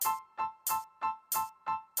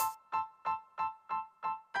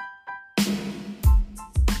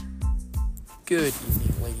Good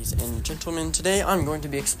evening, ladies and gentlemen. Today I'm going to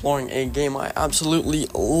be exploring a game I absolutely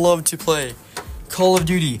love to play. Call of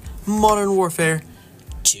Duty Modern Warfare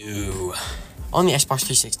 2 on the Xbox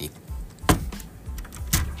 360.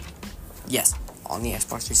 Yes, on the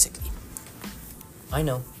Xbox 360. I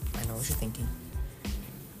know what you're thinking.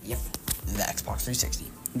 Yep, the Xbox 360.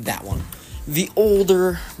 That one. The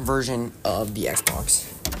older version of the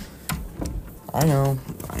Xbox. I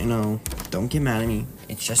know. Don't get mad at me.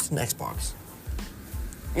 It's just an Xbox.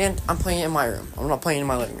 And I'm playing it in my room. I'm not playing it in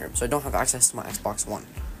my living room, so I don't have access to my Xbox One.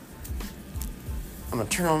 I'm going to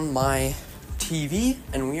turn on my TV,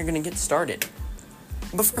 and we are going to get started.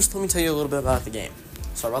 But first, let me tell you a little bit about the game.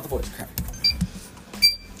 Sorry about the voice crack.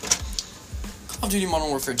 Call of Duty Modern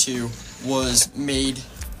Warfare 2 was made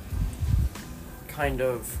kind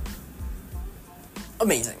of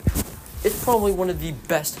amazing. It's probably one of the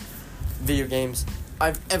best video games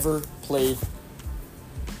I've ever played.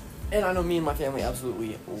 And I know me and my family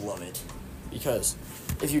absolutely love it. Because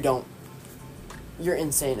if you don't, you're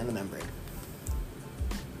insane in the membrane.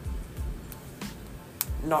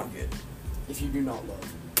 Not good. If you do not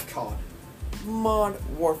love COD. Mod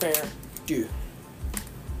Warfare 2. I'm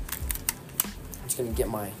just going to get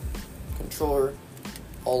my controller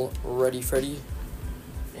all ready, Freddy.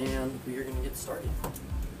 And we are going to get started.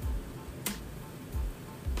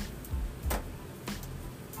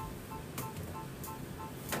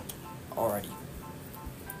 Alrighty.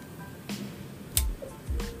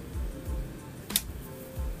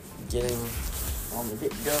 Getting on the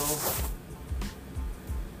get-go.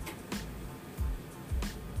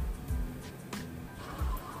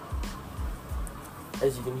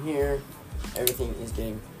 As you can hear, everything is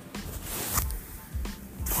getting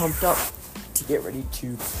pumped up to get ready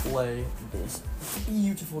to play this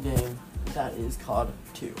beautiful game that is COD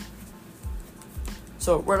 2.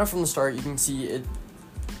 So right off from the start, you can see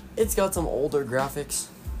it's got some older graphics,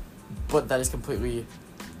 but that is completely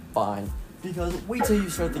fine, because wait till you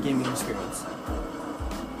start the gaming experience.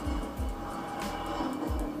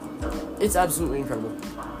 It's absolutely incredible.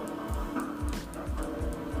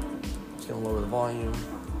 Just gonna lower the volume,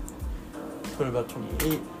 put it about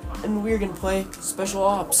 28, and we're gonna play Special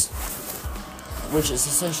Ops, which is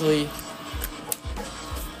essentially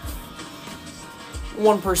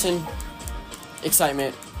one-person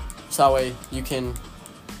excitement, so that way you can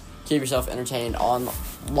keep yourself entertained on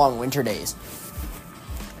long winter days.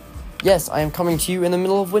 Yes, I am coming to you in the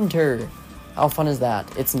middle of winter. How fun is that?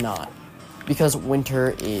 It's not, because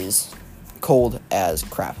winter is cold as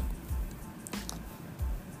crap.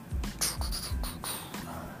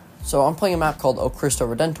 So I'm playing a map called O Cristo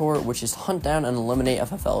Redentor, which is hunt down and eliminate the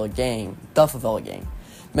favela gang,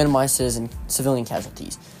 minimize civilian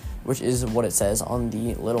casualties, which is what it says on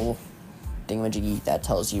the little thingamajiggy that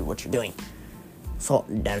tells you what you're doing. So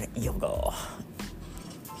there you go.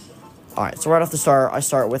 Alright, so right off the start, I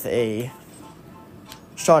start with a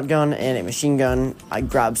shotgun and a machine gun. I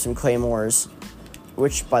grab some claymores,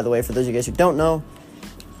 which, by the way, for those of you guys who don't know,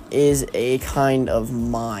 is a kind of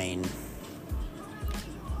mine.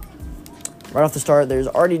 Right off the start, there's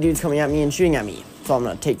already dudes coming at me and shooting at me, so I'm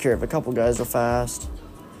going to take care of a couple guys real fast.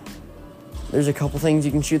 There's a couple things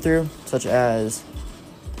you can shoot through, such as...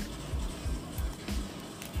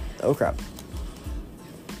 oh crap.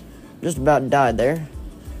 Just about died there.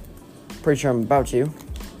 Pretty sure I'm about to.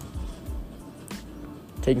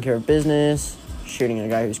 Taking care of business. Shooting a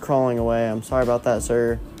guy who's crawling away. I'm sorry about that,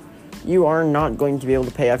 sir. You are not going to be able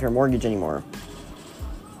to pay off your mortgage anymore.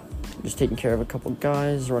 Just taking care of a couple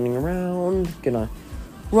guys running around. Gonna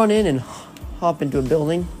run in and hop into a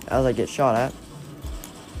building as I get shot at.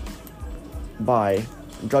 By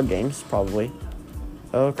drug gangs, probably.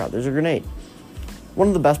 Oh crap, there's a grenade. One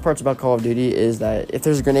of the best parts about Call of Duty is that if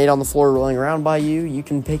there's a grenade on the floor rolling around by you, you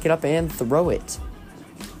can pick it up and throw it.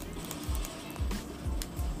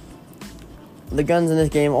 The guns in this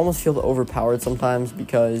game almost feel overpowered sometimes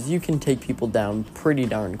because you can take people down pretty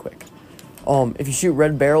darn quick. If you shoot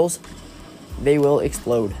red barrels, they will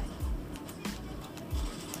explode.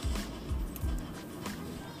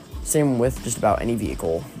 Same with just about any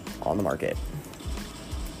vehicle on the market.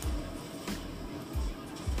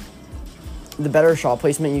 The better shot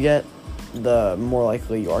placement you get, the more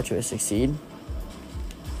likely you are to succeed.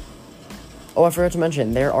 Oh, I forgot to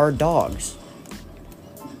mention, there are dogs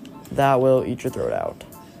that will eat your throat out.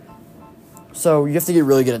 So you have to get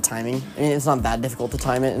really good at timing. I mean, it's not that difficult to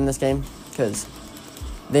time it in this game, because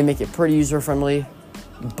they make it pretty user-friendly.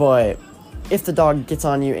 But if the dog gets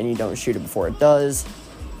on you and you don't shoot it before it does,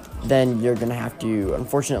 then you're going to have to,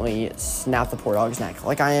 unfortunately, snap the poor dog's neck,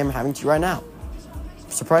 like I am having to right now.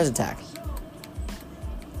 Surprise attack.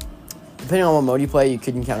 Depending on what mode you play, you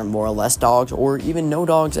could encounter more or less dogs, or even no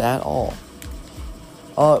dogs at all.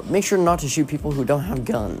 Make sure not to shoot people who don't have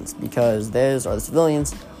guns, because those are the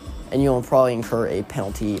civilians, and you'll probably incur a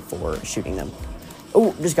penalty for shooting them.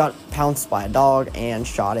 Oh, just got pounced by a dog and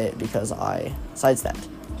shot it because I sidestepped.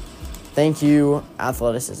 Thank you,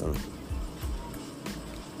 athleticism.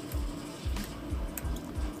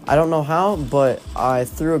 I don't know how, but I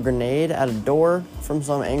threw a grenade at a door from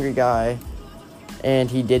some angry guy,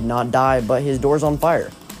 and he did not die, but his door's on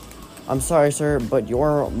fire. I'm sorry, sir, but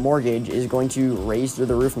your mortgage is going to raise through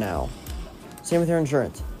the roof now. Same with your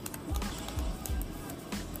insurance.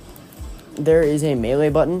 There is a melee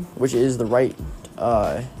button, which is the right,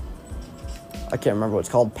 I can't remember what it's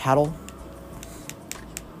called, paddle.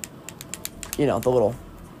 You know, the little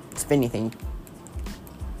spinny thing.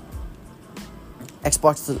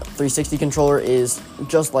 Xbox 360 controller is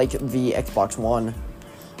just like the Xbox One,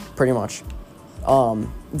 pretty much.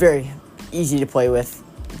 Very easy to play with,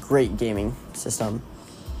 great gaming system.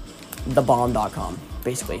 Thebomb.com,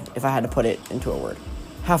 basically, if I had to put it into a word.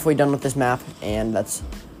 Halfway done with this map, and that's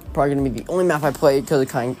probably going to be the only map I play because of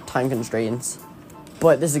time constraints.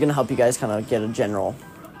 But this is going to help you guys kind of get a general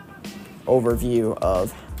overview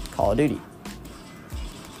of Call of Duty.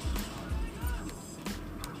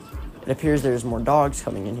 It appears there's more dogs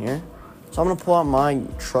coming in here. So I'm going to pull out my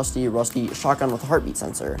trusty, rusty shotgun with a heartbeat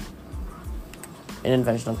sensor. An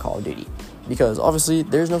invention of Call of Duty. Because obviously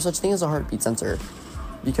there's no such thing as a heartbeat sensor.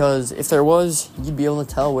 Because if there was, you'd be able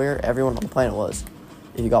to tell where everyone on the planet was.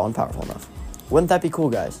 If you got one powerful enough. Wouldn't that be cool,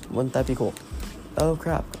 guys? Wouldn't that be cool? Oh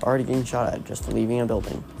crap, already getting shot at just leaving a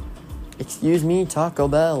building. Excuse me, Taco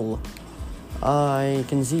Bell. I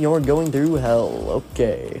can see you're going through hell.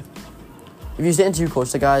 Okay. If you stand too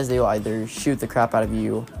close to guys, they will either shoot the crap out of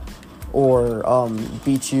you or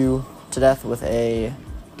beat you to death with a...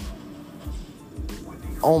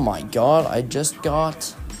 Oh my god, I just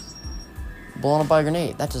got blown up by a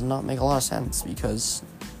grenade. That does not make a lot of sense because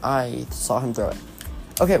I saw him throw it.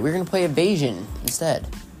 Okay, we're going to play Evasion instead,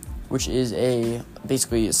 which is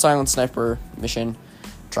basically a silent sniper mission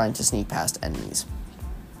trying to sneak past enemies.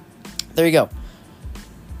 There you go.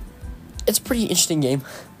 It's a pretty interesting game.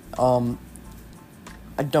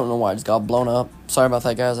 I don't know why I just got blown up. Sorry about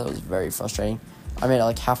that, guys. That was very frustrating. I made it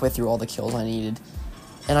like halfway through all the kills I needed.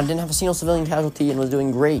 And I didn't have a single civilian casualty and was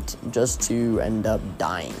doing great just to end up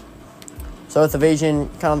dying. So with Evasion,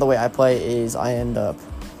 kind of the way I play is I end up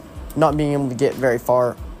not being able to get very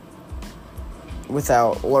far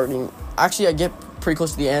without alerting. Actually, I get pretty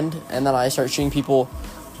close to the end, and then I start shooting people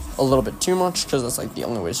a little bit too much because that's like the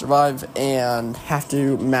only way to survive, and have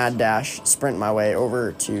to mad dash sprint my way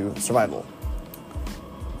over to survival.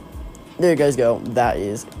 There you guys go. That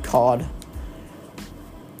is COD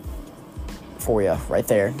for you right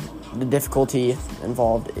there. The difficulty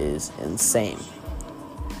involved is insane.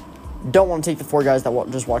 Don't want to take the 4 guys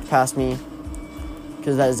that just walked past me,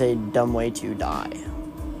 because that is a dumb way to die.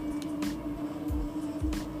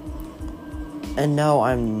 And no,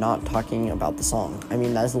 I'm not talking about the song. I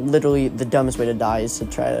mean, that is literally the dumbest way to die, is to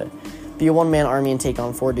try to be a one-man army and take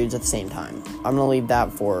on 4 dudes at the same time. I'm going to leave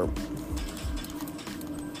that for...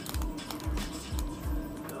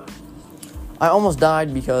 I almost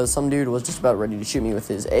died because some dude was just about ready to shoot me with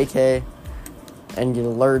his AK and get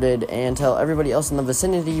alerted and tell everybody else in the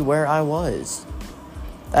vicinity where I was.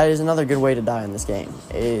 That is another good way to die in this game,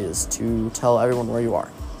 is to tell everyone where you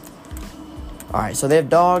are. Alright, so they have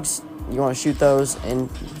dogs. You want to shoot those and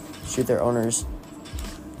shoot their owners.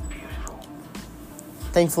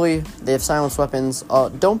 Thankfully, they have silenced weapons.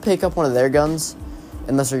 Don't pick up one of their guns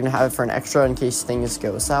unless you're going to have it for an extra in case things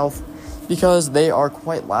go south, because they are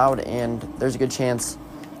quite loud and there's a good chance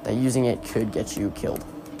that using it could get you killed.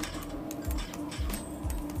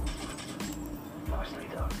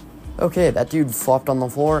 Okay, that dude flopped on the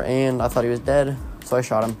floor and I thought he was dead, so I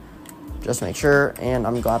shot him just to make sure, and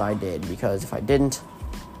I'm glad I did, because if I didn't,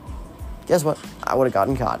 guess what? I would have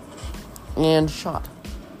gotten caught and shot.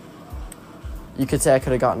 You could say I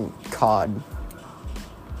could have gotten COD.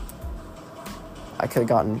 I could have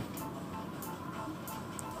gotten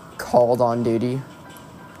called on duty.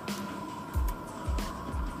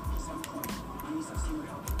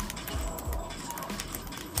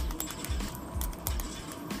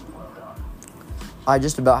 I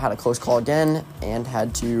just about had a close call again and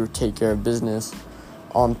had to take care of business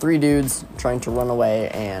on 3 dudes trying to run away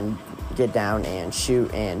and get down and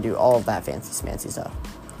shoot and do all of that fancy stuff.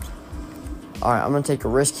 Alright, I'm going to take a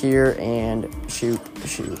risk here and shoot.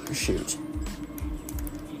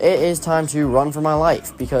 It is time to run for my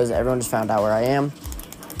life because everyone just found out where I am.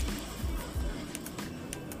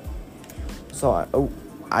 So,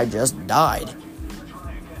 I just died.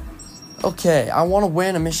 Okay, I want to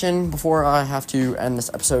win a mission before I have to end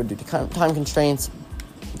this episode due to time constraints.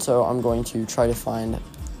 So I'm going to try to find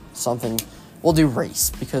something. We'll do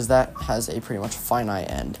race, because that has a pretty much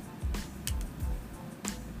finite end.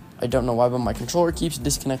 I don't know why, but my controller keeps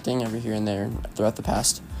disconnecting every here and there throughout the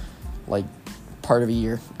past, part of a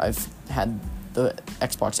year. I've had the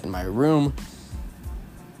Xbox in my room.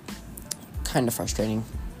 Kind of frustrating,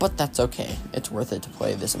 but that's okay. It's worth it to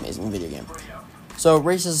play this amazing video game. So,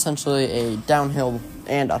 race is essentially a downhill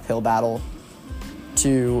and uphill battle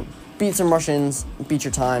to beat some Russians, beat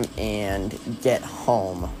your time, and get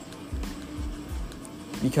home.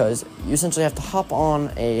 Because you essentially have to hop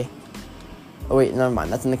on a... Oh, wait, never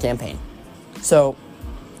mind. That's in the campaign. So,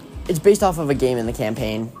 it's based off of a game in the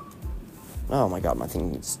campaign. Oh my god, my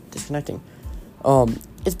thing is disconnecting.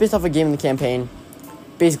 It's based off a game in the campaign.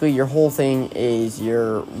 Basically, your whole thing is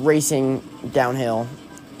you're racing downhill,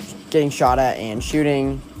 getting shot at and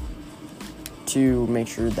shooting to make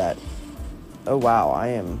sure that... Oh wow, I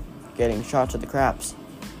am getting shot to the craps.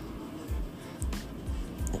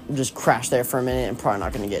 Just crash there for a minute. I'm probably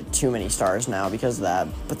not going to get too many stars now because of that,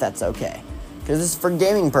 but that's okay. Because this is for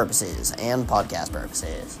gaming purposes and podcast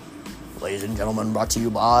purposes. Ladies and gentlemen, brought to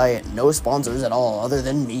you by no sponsors at all other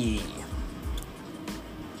than me.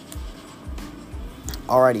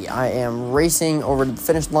 Alrighty, I am racing over to the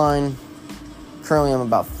finish line. Currently, I'm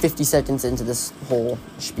about 50 seconds into this whole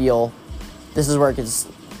spiel. This is where it gets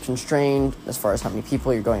constrained as far as how many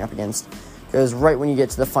people you're going up against. Because right when you get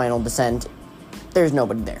to the final descent, there's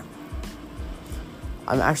nobody there.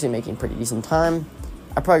 I'm actually making pretty decent time.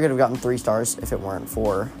 I probably could have gotten 3 stars if it weren't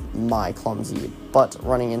for my clumsy butt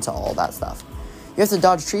running into all that stuff. You have to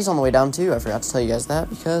dodge trees on the way down too. I forgot to tell you guys that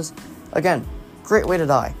because, again, great way to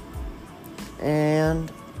die.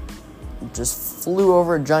 And just flew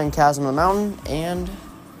over a giant chasm in the mountain and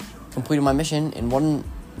completed my mission in 1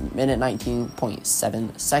 minute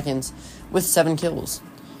 19.7 seconds with 7 kills.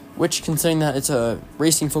 Which, considering that it's a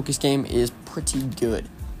racing-focused game, is pretty good.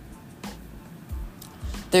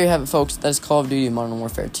 There you have it, folks. That is Call of Duty Modern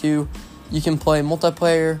Warfare 2. You can play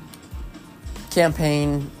multiplayer,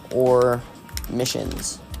 campaign, or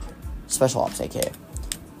missions. Special Ops, aka.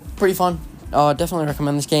 Pretty fun. Definitely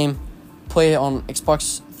recommend this game. Play it on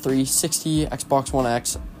Xbox 360, Xbox One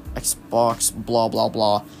X, Xbox blah blah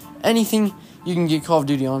blah. Anything you can get Call of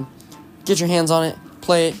Duty on. Get your hands on it.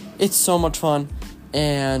 Play it. It's so much fun.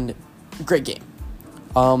 And great game.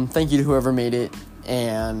 Thank you to whoever made it.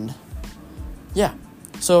 And yeah.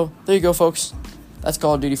 So there you go, folks. That's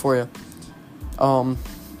Call of Duty for you.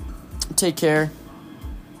 Take care.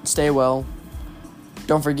 Stay well.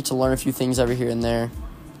 Don't forget to learn a few things every here and there.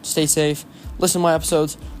 Stay safe. Listen to my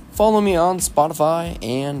episodes. Follow me on Spotify,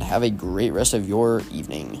 and have a great rest of your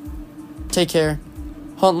evening. Take care.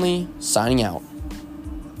 Huntley, signing out.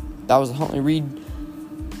 That was the Huntley Reed.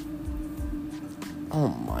 Oh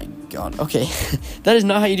my god. Okay. That is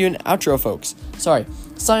not how you do an outro, folks. Sorry.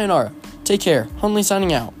 Sayonara. Take care. Huntley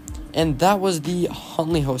signing out. And that was the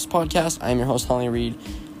Huntley Host Podcast. I am your host, Huntley Reed.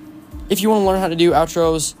 If you want to learn how to do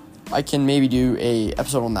outros, I can maybe do a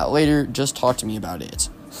episode on that later. Just talk to me about it.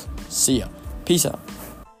 See ya. Peace out.